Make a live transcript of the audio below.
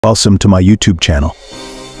Welcome to my YouTube channel.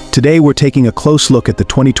 Today we're taking a close look at the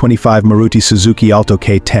 2025 Maruti Suzuki Alto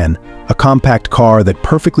K10, a compact car that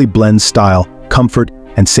perfectly blends style, comfort,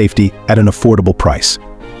 and safety at an affordable price.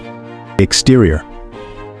 Exterior.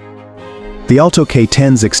 The Alto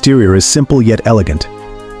K10's exterior is simple yet elegant.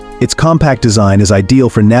 Its compact design is ideal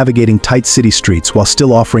for navigating tight city streets while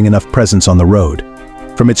still offering enough presence on the road.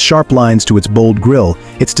 From its sharp lines to its bold grille,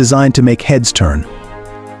 it's designed to make heads turn.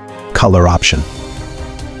 Color option.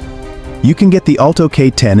 You can get the Alto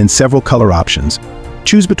K10 in several color options.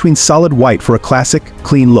 Choose between solid white for a classic,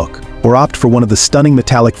 clean look, or opt for one of the stunning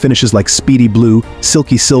metallic finishes like speedy blue,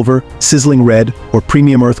 silky silver, sizzling red, or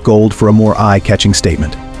premium earth gold for a more eye-catching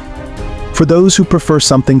statement. For those who prefer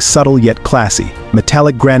something subtle yet classy,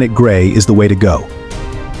 metallic granite gray is the way to go.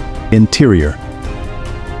 Interior.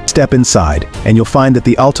 Step inside, and you'll find that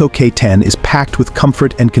the Alto K10 is packed with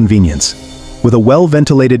comfort and convenience. With a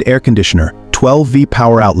well-ventilated air conditioner, 12V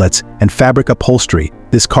power outlets, and fabric upholstery,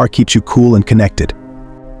 this car keeps you cool and connected.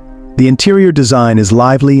 The interior design is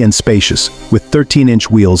lively and spacious, with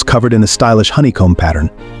 13-inch wheels covered in a stylish honeycomb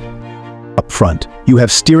pattern. Up front, you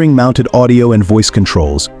have steering-mounted audio and voice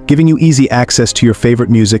controls, giving you easy access to your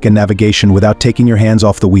favorite music and navigation without taking your hands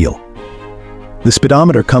off the wheel. The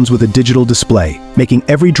speedometer comes with a digital display, making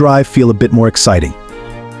every drive feel a bit more exciting.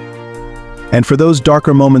 And for those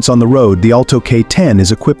darker moments on the road, the Alto K10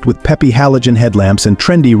 is equipped with peppy halogen headlamps and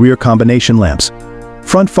trendy rear combination lamps.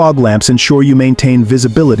 Front fog lamps ensure you maintain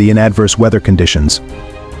visibility in adverse weather conditions.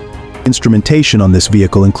 Instrumentation on this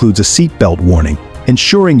vehicle includes a seatbelt warning,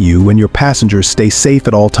 ensuring you and your passengers stay safe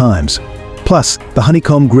at all times. Plus, the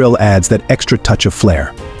honeycomb grille adds that extra touch of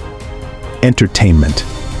flair. Entertainment.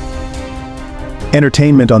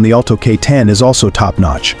 Entertainment on the Alto K10 is also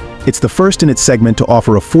top-notch. It's the first in its segment to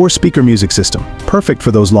offer a 4-speaker music system, perfect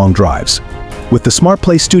for those long drives. With the Smart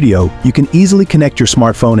Play Studio, you can easily connect your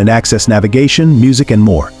smartphone and access navigation, music, and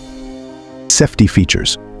more. Safety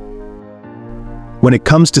features. When it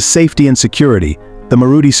comes to safety and security, the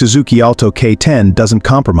Maruti Suzuki Alto K10 doesn't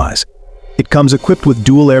compromise. It comes equipped with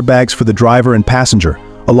dual airbags for the driver and passenger,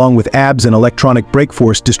 along with ABS and electronic brake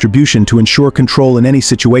force distribution to ensure control in any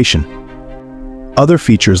situation. Other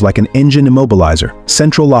features like an engine immobilizer,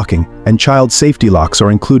 central locking, and child safety locks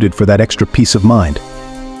are included for that extra peace of mind.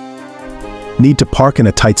 Need to park in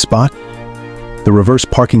a tight spot? The reverse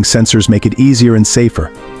parking sensors make it easier and safer,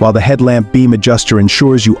 while the headlamp beam adjuster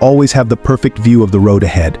ensures you always have the perfect view of the road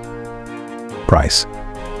ahead. Price.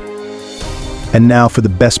 And now for the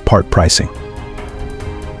best part, pricing.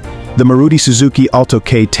 The Maruti Suzuki Alto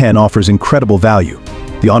K10 offers incredible value.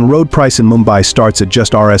 The on-road price in Mumbai starts at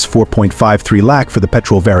just Rs 4.53 lakh for the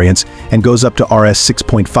petrol variants and goes up to Rs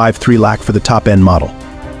 6.53 lakh for the top-end model.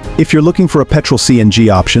 If you're looking for a petrol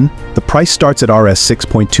CNG option, the price starts at Rs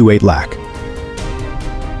 6.28 lakh.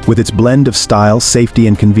 With its blend of style, safety,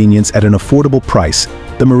 and convenience at an affordable price,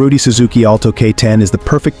 the Maruti Suzuki Alto K10 is the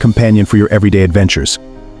perfect companion for your everyday adventures.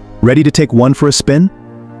 Ready to take one for a spin?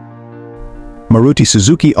 Maruti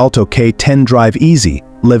Suzuki Alto K10. Drive easy,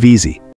 live easy.